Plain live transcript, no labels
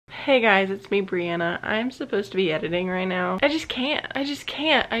Hey guys, it's me, Breanna. I'm supposed to be editing right now. I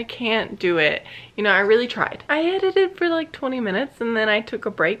can't do it. You know, I really tried. I edited for like 20 minutes and then I took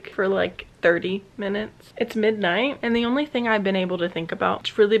a break for like 30 minutes. It's midnight and the only thing I've been able to think about,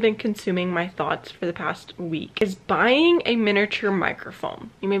 it's really been consuming my thoughts for the past week, is buying a miniature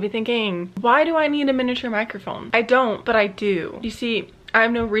microphone. You may be thinking, why do I need a miniature microphone? I don't, but I do. You see, I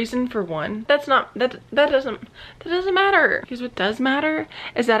have no reason for one. That doesn't matter. Because what does matter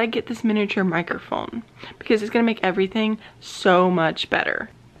is that I get this miniature microphone because it's gonna make everything so much better.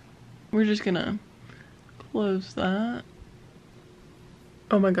 We're just gonna close that.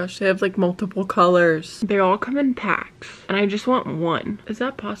 Oh my gosh, they have like multiple colors. They all come in packs and I just want one. Is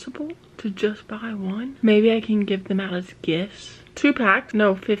that possible to just buy one? Maybe I can give them out as gifts. 2 packs,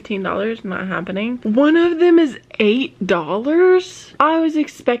 no, $15, not happening. One of them is $8? I was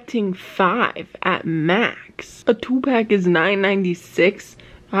expecting 5 at max. A 2-pack is $9.96.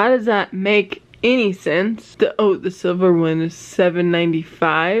 How does that make any sense? The silver one is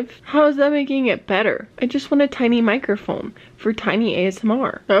 $7.95. How is that making it better? I just want a tiny microphone for tiny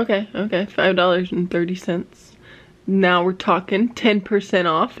ASMR. Okay, $5.30. Now we're talking 10%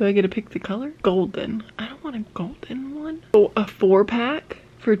 off. Do I get to pick the color? Golden. I don't want a golden one. Oh, a 4-pack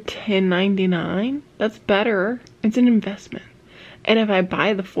for $10.99. That's better. It's an investment. And if I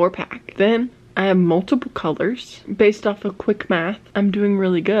buy the 4-pack, then I have multiple colors. Based off of quick math, I'm doing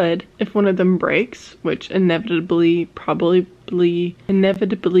really good. If one of them breaks, which inevitably probably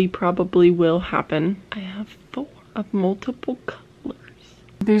will happen, I have 4 of multiple colors.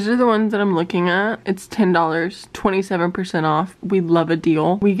 These are the ones that I'm looking at. It's $10, 27% off. We love a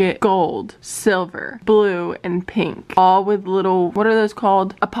deal. We get gold, silver, blue, and pink. All with little, what are those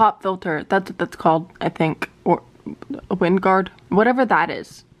called? A pop filter. That's what that's called, I think. Or a wind guard. Whatever that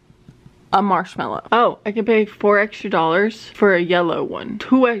is. A marshmallow. Oh, I can pay $4 extra for a yellow one.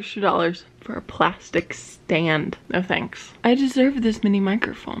 $2 extra for a plastic stand. No thanks. I deserve this mini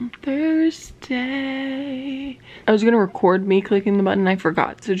microphone. Thursday. I was gonna record me clicking the button. I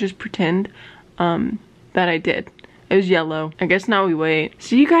forgot. So just pretend that I did. It was yellow. I guess now we wait.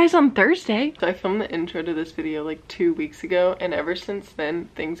 See you guys on Thursday. So I filmed the intro to this video like 2 weeks ago, and ever since then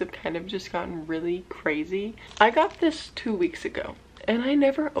things have kind of just gotten really crazy. I got this 2 weeks ago and I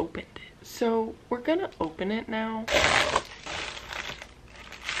never opened it. So we're gonna open it now.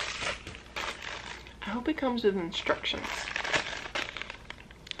 I hope it comes with instructions.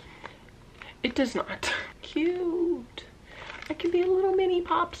 It does not. Cute. I can be a little mini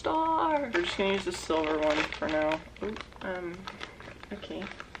pop star. We're just gonna use the silver one for now. Ooh, okay.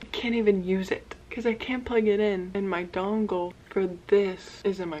 I can't even use it because I can't plug it in. And my dongle for this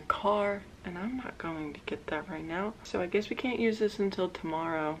is in my car. And I'm not going to get that right now. So I guess we can't use this until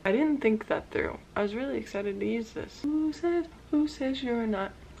tomorrow. I didn't think that through. I was really excited to use this. Who says you're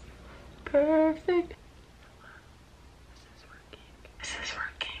not perfect? This is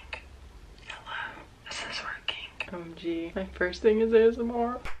working. Hello, this is working. Oh gee, my first thing is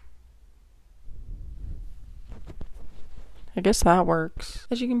ASMR. I guess that works.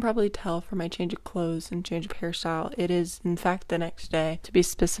 As you can probably tell from my change of clothes and change of hairstyle, it is in fact the next day. To be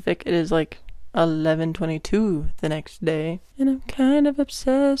specific, it is like 11:22 the next day. And I'm kind of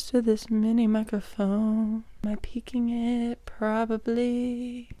obsessed with this mini microphone. Am I peeking it?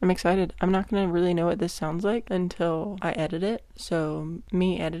 Probably. I'm excited. I'm not gonna really know what this sounds like until I edit it. So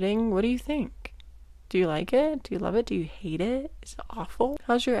me editing, what do you think? Do you like it? Do you love it? Do you hate it? Is it awful?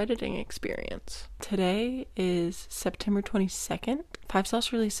 How's your editing experience? Today is September 22nd. 5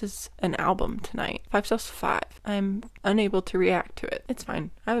 Sauce releases an album tonight. 5 Sauce 5. I'm unable to react to it. It's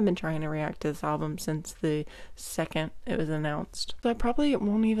fine. I haven't been trying to react to this album since the second it was announced. So I probably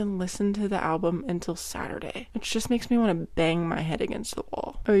won't even listen to the album until Saturday, which just makes me want to bang my head against the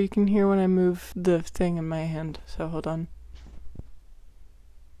wall. Oh, you can hear when I move the thing in my hand, so hold on.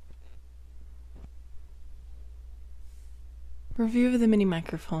 Review of the mini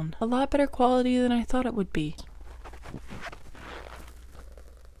microphone. A lot better quality than I thought it would be.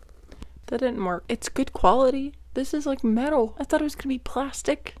 That didn't work. It's good quality. This is like metal. I thought it was gonna be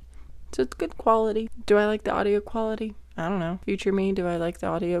plastic. So it's good quality. Do I like the audio quality? I don't know. Future me, do I like the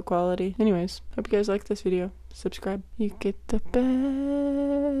audio quality? Anyways, hope you guys like this video. Subscribe. You get the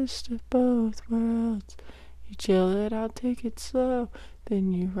best of both worlds. You chill it out, take it slow.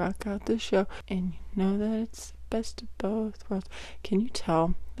 Then you rock out the show. And you know that it's best of both worlds. Can you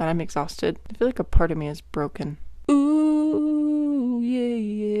tell that I'm exhausted? I feel like a part of me is broken. Ooh,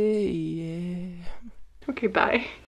 yeah. Okay, bye.